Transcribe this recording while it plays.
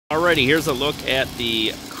Alrighty, here's a look at the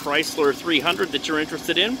Chrysler 300 that you're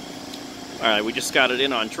interested in. Alright, we just got it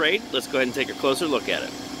in on trade. Let's go ahead and take a closer look at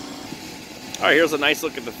it. Alright, here's a nice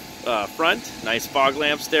look at the front. Nice fog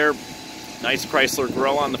lamps there. Nice Chrysler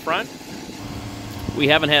grille on the front. We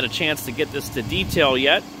haven't had a chance to get this to detail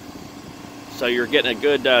yet, so you're getting a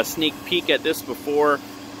good sneak peek at this before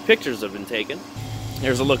pictures have been taken.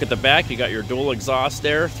 Here's a look at the back. You got your dual exhaust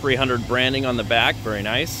there, 300 branding on the back, very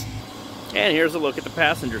nice. And here's a look at the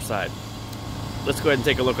passenger side. Let's go ahead and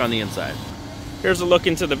take a look on the inside. Here's a look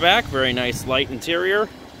into the back, very nice light interior.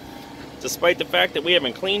 Despite the fact that we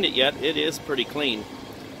haven't cleaned it yet, it is pretty clean.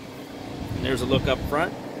 And there's a look up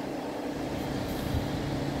front.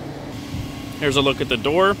 Here's a look at the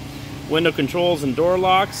door, window controls and door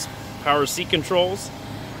locks, power seat controls,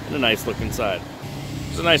 and a nice look inside.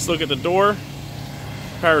 There's a nice look at the door,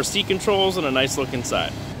 power seat controls, and a nice look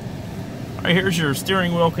inside. All right, here's your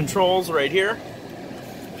steering wheel controls right here.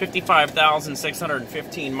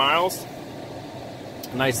 55,615 miles.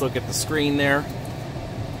 A nice look at the screen there.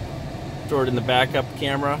 Stored in the backup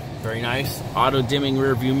camera, very nice. Auto dimming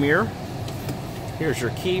rear view mirror. Here's your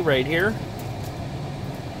key right here.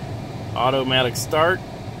 Automatic start,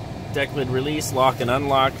 deck lid release, lock and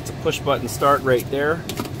unlock. It's a push button start right there.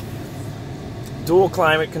 Dual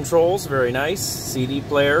climate controls, very nice. CD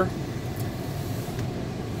player.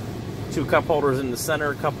 2 cup holders in the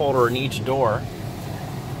center, cup holder in each door.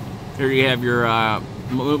 Here you have your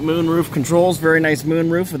moonroof controls, very nice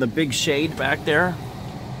moonroof with a big shade back there.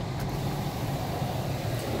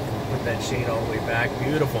 Put that shade all the way back,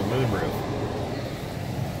 beautiful moonroof.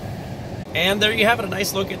 And there you have it, a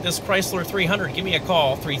nice look at this Chrysler 300. Give me a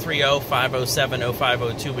call,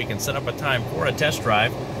 330-507-0502. We can set up a time for a test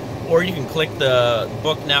drive, or you can click the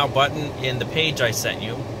Book Now button in the page I sent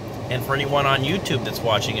you. And for anyone on YouTube that's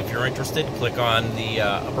watching, if you're interested, click on the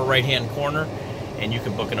upper right-hand corner, and you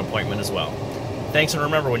can book an appointment as well. Thanks, and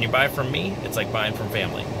remember, when you buy from me, it's like buying from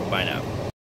family. Bye now.